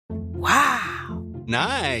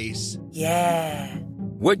Nice. Yeah.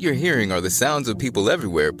 What you're hearing are the sounds of people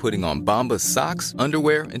everywhere putting on Bombas socks,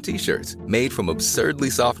 underwear, and T-shirts made from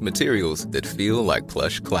absurdly soft materials that feel like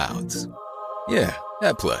plush clouds. Yeah,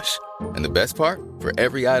 that plush. And the best part? For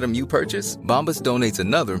every item you purchase, Bombas donates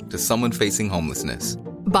another to someone facing homelessness.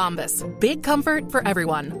 Bombas. Big comfort for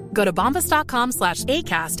everyone. Go to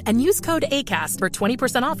bombas.com/ACAST and use code ACAST for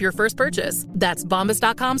 20% off your first purchase. That's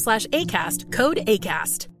bombas.com/ACAST. Code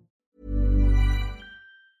ACAST.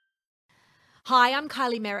 Hi, I'm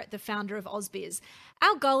Kylie Merritt, the founder of AusBiz.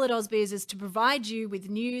 Our goal at AusBiz is to provide you with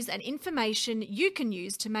news and information you can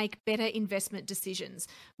use to make better investment decisions,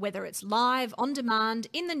 whether it's live, on demand,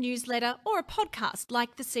 in the newsletter, or a podcast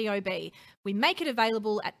like the COB. We make it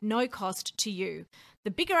available at no cost to you. The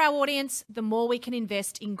bigger our audience, the more we can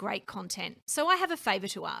invest in great content. So I have a favour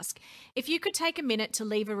to ask. If you could take a minute to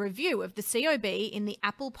leave a review of the COB in the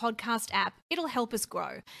Apple Podcast app, it'll help us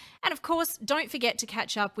grow. And of course, don't forget to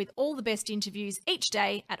catch up with all the best interviews each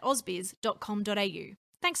day at ausbiz.com.au.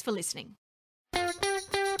 Thanks for listening.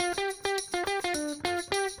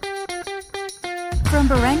 From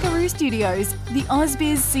Barangaroo Studios, the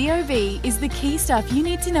AusBiz COB is the key stuff you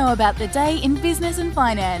need to know about the day in business and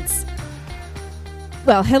finance.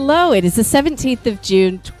 Well, hello. It is the 17th of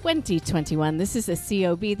June, 2021. This is a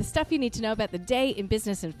COB, the stuff you need to know about the day in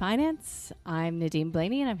business and finance. I'm Nadine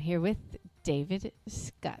Blaney, and I'm here with David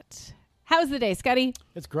Scott. How's the day, Scotty?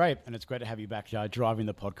 It's great, and it's great to have you back driving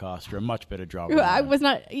the podcast. You're a much better driver. I was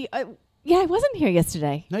not... I wasn't here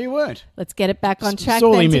yesterday. No, you weren't. Let's get it back on track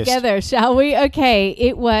Sorely then missed. together, shall we? Okay,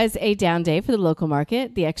 it was a down day for the local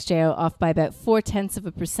market. The XJO off by about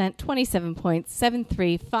 0.4%,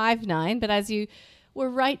 27.7359. But as you were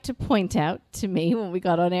right to point out to me when we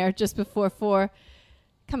got on air just before 4,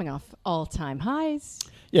 coming off all-time highs.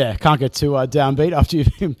 Yeah, can't get too downbeat after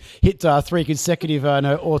you've hit 3 consecutive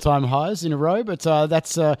all-time highs in a row, but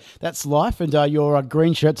that's life. And your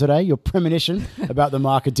green shirt today, your premonition about the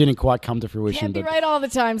market didn't quite come to fruition. Can't be right all the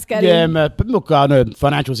time, Scotty. Yeah, but look, no,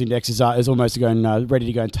 financials index is almost going ready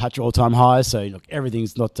to go and touch all-time highs. So look,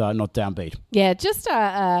 everything's not downbeat. Yeah, just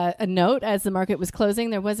a note: as the market was closing,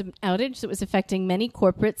 there was an outage that was affecting many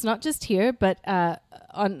corporates, not just here, but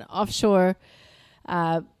on offshore.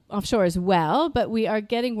 Offshore as well, but we are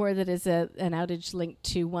getting word that is an outage linked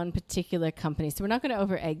to one particular company. So we're not going to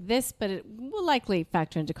over-egg this, but it will likely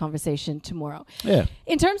factor into conversation tomorrow. Yeah.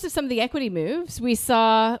 In terms of some of the equity moves, we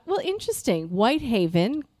saw, interesting,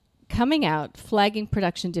 Whitehaven coming out, flagging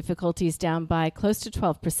production difficulties down by close to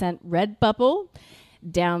 12%. Redbubble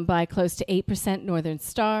down by close to 8%. Northern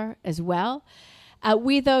Star as well.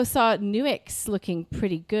 We, though, saw Nuix looking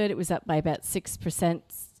pretty good. It was up by about 6%.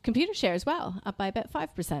 Computer share as well, up by about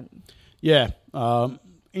 5%. Yeah.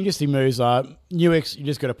 Interesting moves. Nuix, you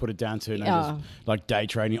just got to put it down to just like day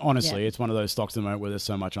trading. Honestly, It's one of those stocks at the moment where there's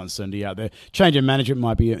so much uncertainty out there. Change of management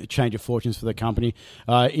might be a change of fortunes for the company.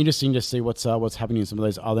 Interesting to see what's happening in some of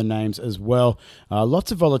those other names as well.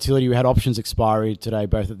 Lots of volatility. We had options expiry today,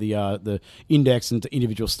 both at the index and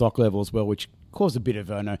individual stock level as well, which caused a bit of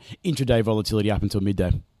intraday volatility up until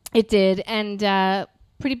midday. It did, and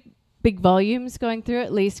pretty big volumes going through,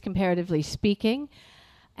 at least comparatively speaking.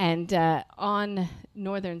 And on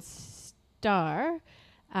Northern Star,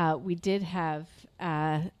 we did have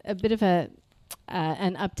a bit of an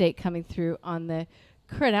update coming through on the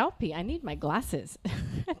current LP. I need my glasses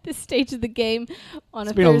at this stage of the game on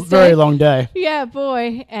a Thursday. It's been a very long day. Yeah,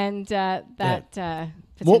 boy. And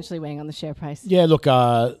potentially weighing on the share price. Yeah, look,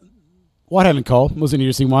 Whitehaven Coal was an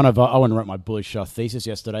interesting one. I went and wrote my bullish thesis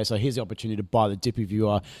yesterday, so here's the opportunity to buy the dip if you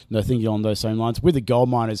are thinking along those same lines. With the gold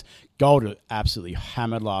miners, gold absolutely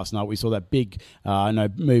hammered last night. We saw that big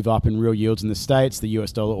move up in real yields in the States. The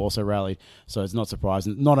US dollar also rallied, so it's not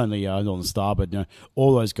surprising. Not only Northern Star, but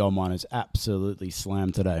all those gold miners absolutely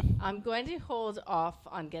slammed today. I'm going to hold off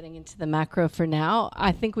on getting into the macro for now.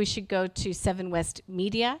 I think we should go to Seven West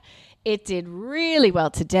Media. It did really well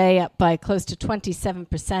today, up by close to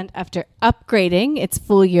 27% after upgrading its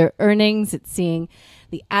full-year earnings. It's seeing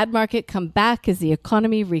the ad market come back as the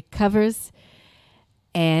economy recovers,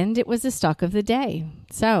 and it was a stock of the day.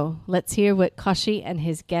 So let's hear what Koshi and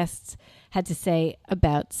his guests had to say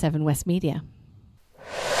about Seven West Media.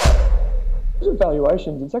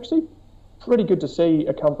 Valuations, it's actually pretty good to see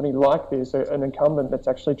a company like this, an incumbent that's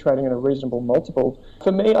actually trading at a reasonable multiple.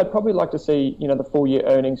 For me, I'd probably like to see, the full year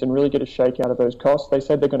earnings and really get a shake out of those costs. They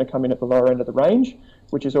said they're going to come in at the lower end of the range,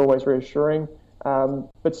 which is always reassuring.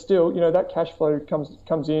 But still, that cash flow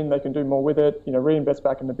comes in, they can do more with it, reinvest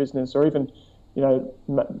back in the business, or even,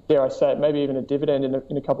 dare I say it, maybe even a dividend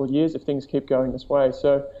in a couple of years if things keep going this way.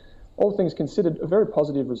 So all things considered, a very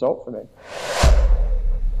positive result for me.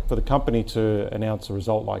 for the company to announce a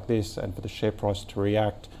result like this and for the share price to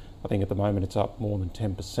react, I think at the moment it's up more than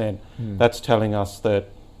 10%. That's telling us that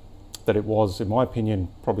it was, in my opinion,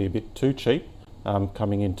 probably a bit too cheap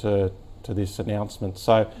coming into this announcement.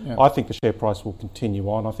 So I think the share price will continue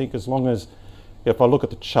on. I think as long as, if I look at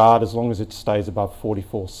the chart, as long as it stays above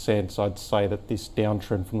 44 cents, I'd say that this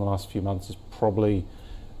downtrend from the last few months is probably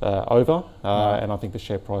over, and I think the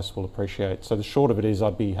share price will appreciate. So the short of it is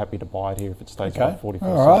I'd be happy to buy it here if it stays above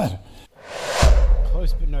 44 cents.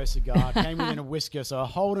 Close but no cigar. Came within a whisker, so a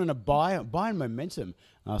hold and a buy and momentum.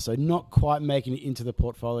 So not quite making it into the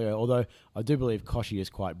portfolio, although I do believe Koshi is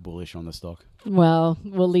quite bullish on the stock. Well,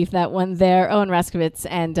 we'll leave that one there. Owen Raskowitz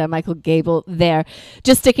and Michael Gable there.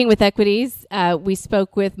 Just sticking with equities, we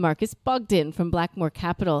spoke with Marcus Bogdan from Blackmore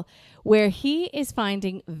Capital, where he is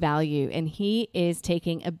finding value and he is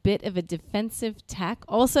taking a bit of a defensive tack,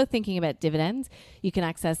 also thinking about dividends. You can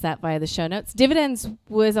access that via the show notes. Dividends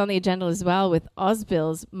was on the agenda as well with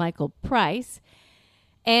Ausbill's Michael Price.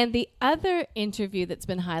 And the other interview that's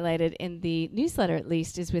been highlighted in the newsletter, at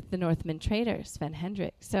least, is with the Northman trader, Sven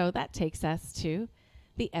Hendrick. So that takes us to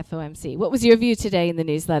the FOMC. What was your view today in the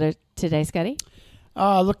newsletter today, Scotty?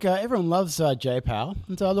 Look, everyone loves Jay Powell.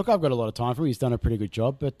 And look, I've got a lot of time for him. He's done a pretty good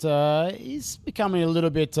job, but he's becoming a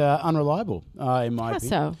little bit unreliable, in my opinion.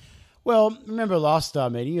 So? Well, remember last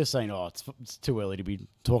meeting, you were saying, it's too early to be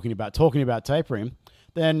talking about tapering.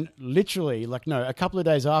 Then literally, a couple of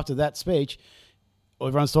days after that speech,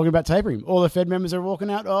 everyone's talking about tapering. All the Fed members are walking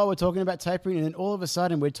out, we're talking about tapering. And then all of a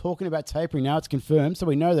sudden, we're talking about tapering. Now it's confirmed, so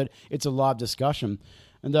we know that it's a live discussion.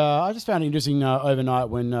 And I just found it interesting overnight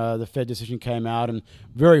when the Fed decision came out, and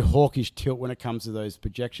very hawkish tilt when it comes to those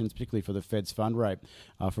projections, particularly for the Fed's fund rate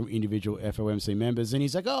from individual FOMC members. And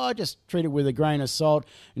he's like, just treat it with a grain of salt.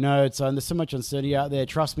 It's there's so much uncertainty out there.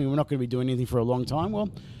 Trust me, we're not going to be doing anything for a long time. Well,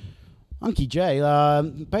 Unky Jay,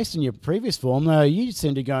 based on your previous form, you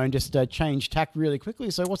seem to go and just change tack really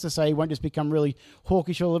quickly. So what's to say you won't just become really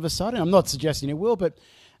hawkish all of a sudden? I'm not suggesting it will, but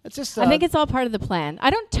it's just... I think it's all part of the plan.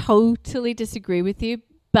 I don't totally disagree with you,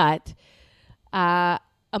 but a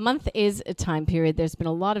month is a time period. There's been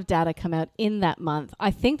a lot of data come out in that month.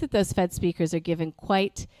 I think that those Fed speakers are given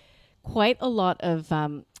quite a lot of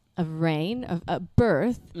reign, of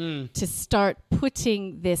birth, to start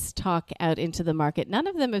putting this talk out into the market. None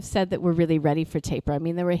of them have said that we're really ready for taper. I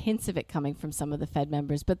mean, there were hints of it coming from some of the Fed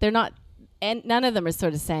members, but they're not, and none of them are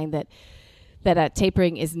sort of saying that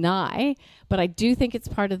tapering is nigh. But I do think it's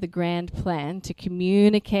part of the grand plan to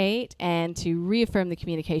communicate and to reaffirm the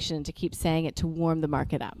communication and to keep saying it to warm the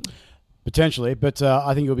market up. Potentially, but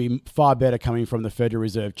I think it'll be far better coming from the Federal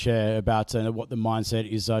Reserve Chair about what the mindset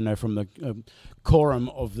is, from the quorum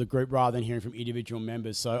of the group rather than hearing from individual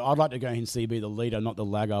members. So I'd like to go and see be the leader, not the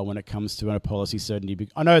lagger, when it comes to policy certainty.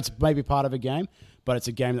 I know it's maybe part of a game, but it's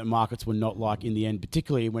a game that markets will not like in the end,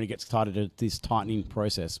 particularly when it gets tighter to this tightening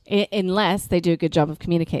process. Unless they do a good job of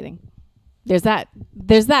communicating. There's that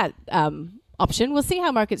option. We'll see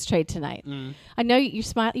how markets trade tonight. I know you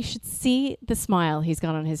smile. You should see the smile he's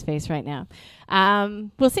got on his face right now.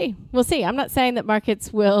 We'll see. I'm not saying that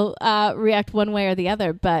markets will react one way or the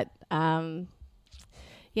other, but I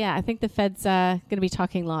think the Fed's going to be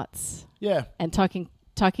talking lots. Yeah, and talking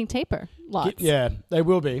taper lots. Yeah, they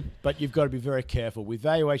will be, but you've got to be very careful with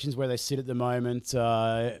valuations where they sit at the moment.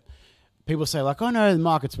 People say the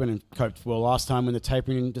markets went and coped well last time when the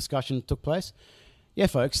tapering discussion took place. Yeah,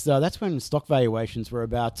 folks, that's when stock valuations were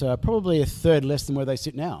about probably a third less than where they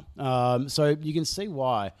sit now. So you can see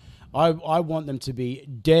why. I want them to be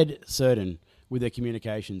dead certain with their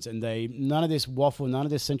communications, and none of this waffle, none of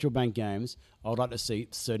this central bank games. I'd like to see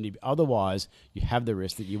certainty. Otherwise, you have the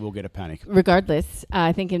risk that you will get a panic. Regardless,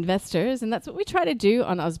 I think investors, and that's what we try to do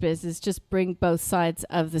on AusBiz, is just bring both sides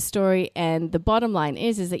of the story. And the bottom line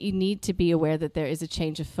is that you need to be aware that there is a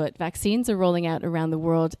change afoot. Vaccines are rolling out around the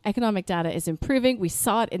world. Economic data is improving. We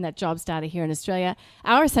saw it in that jobs data here in Australia.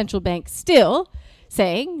 Our central bank still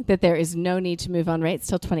saying that there is no need to move on rates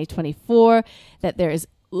till 2024, that there is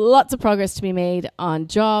lots of progress to be made on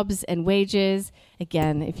jobs and wages.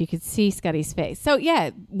 Again, if you could see Scotty's face. So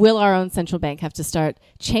will our own central bank have to start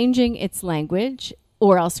changing its language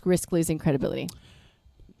or else risk losing credibility?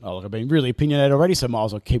 Oh, look, I've been really opinionated already, so might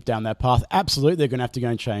as well keep down that path. Absolutely, they're going to have to go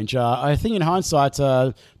and change. I think in hindsight,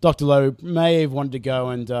 Dr. Lowe may have wanted to go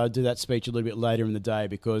and do that speech a little bit later in the day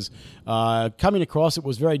because coming across, it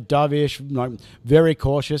was very dovish, very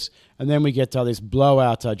cautious, and then we get this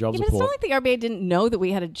blowout jobs report. But it's not like the RBA didn't know that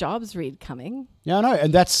we had a jobs read coming. Yeah, I know,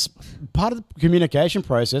 and that's part of the communication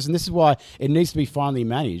process, and this is why it needs to be finely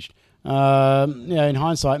managed. In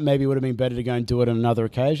hindsight, maybe it would have been better to go and do it on another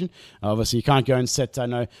occasion. Obviously, you can't go and set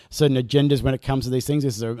certain agendas when it comes to these things.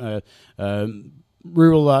 This is a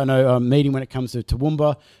rural meeting when it comes to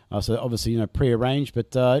Toowoomba. So obviously, pre-arranged.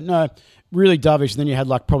 But no, really dovish. Then you had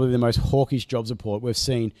probably the most hawkish jobs report we've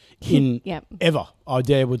seen in ever,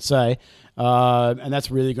 I would say. And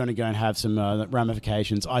that's really going to go and have some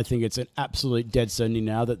ramifications. I think it's an absolute dead certainty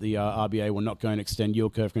now that the RBA will not go and extend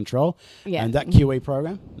yield curve control. Yeah. And that QE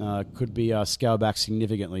program could be scaled back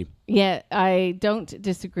significantly. Yeah, I don't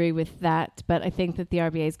disagree with that, but I think that the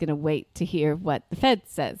RBA is going to wait to hear what the Fed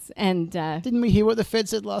says. And didn't we hear what the Fed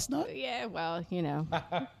said last night? Yeah, well,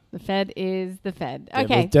 the Fed is the Fed.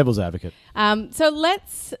 Okay. Devil's advocate. So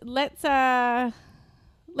let's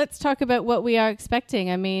talk about what we are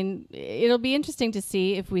expecting. I mean, it'll be interesting to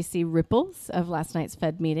see if we see ripples of last night's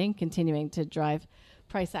Fed meeting continuing to drive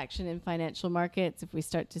price action in financial markets, if we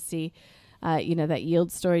start to see, that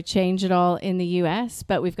yield story change at all in the U.S.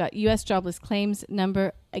 But we've got U.S. jobless claims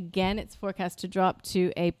number. Again, it's forecast to drop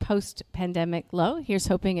to a post-pandemic low. Here's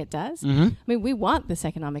hoping it does. Mm-hmm. I mean, we want this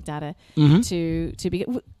economic data to be...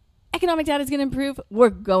 Economic data is going to improve. We're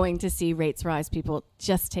going to see rates rise, people.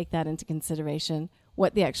 Just take that into consideration.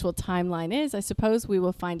 What the actual timeline is, I suppose we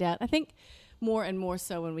will find out. I think more and more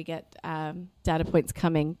so when we get data points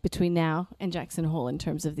coming between now and Jackson Hole in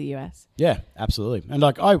terms of the U.S. Yeah, absolutely. And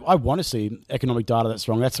I want to see economic data that's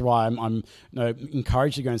strong. That's why I'm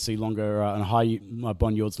encouraged to go and see longer and high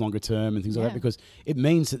bond yields longer term and things like that, because it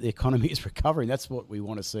means that the economy is recovering. That's what we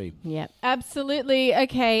want to see. Yeah, absolutely.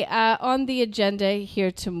 Okay, on the agenda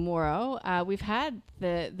here tomorrow, we've had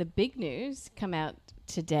the big news come out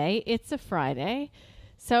today. It's a Friday.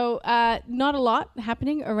 So not a lot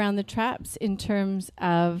happening around the traps in terms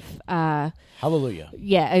of... Hallelujah.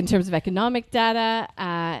 Yeah, in terms of economic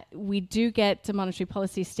data. We do get a monetary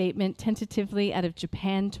policy statement tentatively out of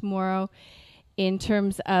Japan tomorrow. In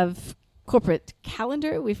terms of corporate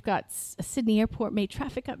calendar, we've got a Sydney Airport May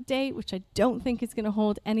traffic update, which I don't think is going to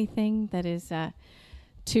hold anything that is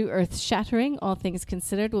too earth-shattering, all things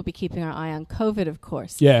considered. We'll be keeping our eye on COVID, of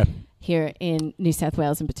course. Yeah. Here in New South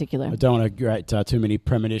Wales in particular. I don't want to create too many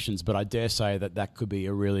premonitions, but I dare say that could be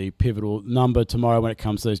a really pivotal number tomorrow when it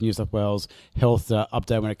comes to those New South Wales health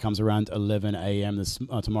update when it comes around 11 a.m.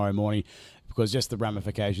 Tomorrow morning, because just the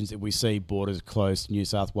ramifications, if we see borders closed, New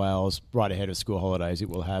South Wales, right ahead of school holidays, it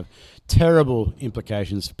will have terrible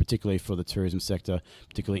implications, particularly for the tourism sector,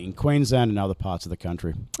 particularly in Queensland and other parts of the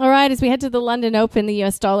country. All right, as we head to the London Open, the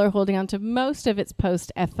US dollar holding on to most of its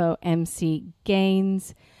post-FOMC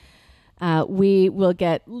gains. We will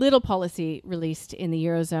get little policy released in the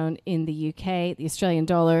Eurozone in the UK. The Australian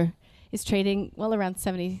dollar is trading around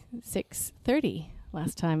 76.30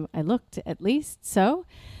 last time I looked, at least. So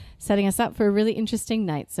setting us up for a really interesting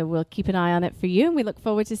night. So we'll keep an eye on it for you. And we look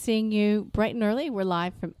forward to seeing you bright and early. We're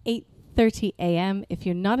live from 8:30 a.m. If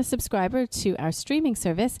you're not a subscriber to our streaming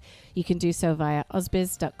service, you can do so via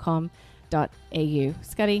ausbiz.com.au.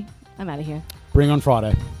 Scotty, I'm out of here. Bring on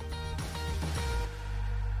Friday.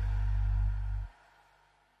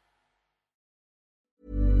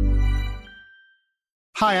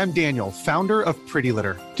 Hi, I'm Daniel, founder of Pretty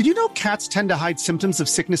Litter. Did you know cats tend to hide symptoms of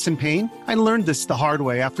sickness and pain? I learned this the hard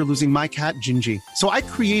way after losing my cat, Gingy. So I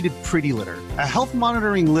created Pretty Litter, a health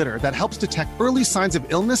monitoring litter that helps detect early signs of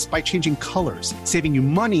illness by changing colors, saving you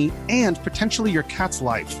money and potentially your cat's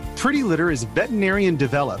life. Pretty Litter is veterinarian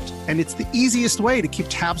developed, and it's the easiest way to keep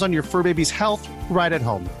tabs on your fur baby's health right at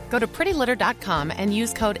home. Go to prettylitter.com and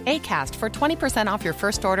use code ACAST for 20% off your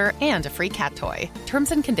first order and a free cat toy.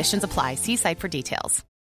 Terms and conditions apply. See site for details.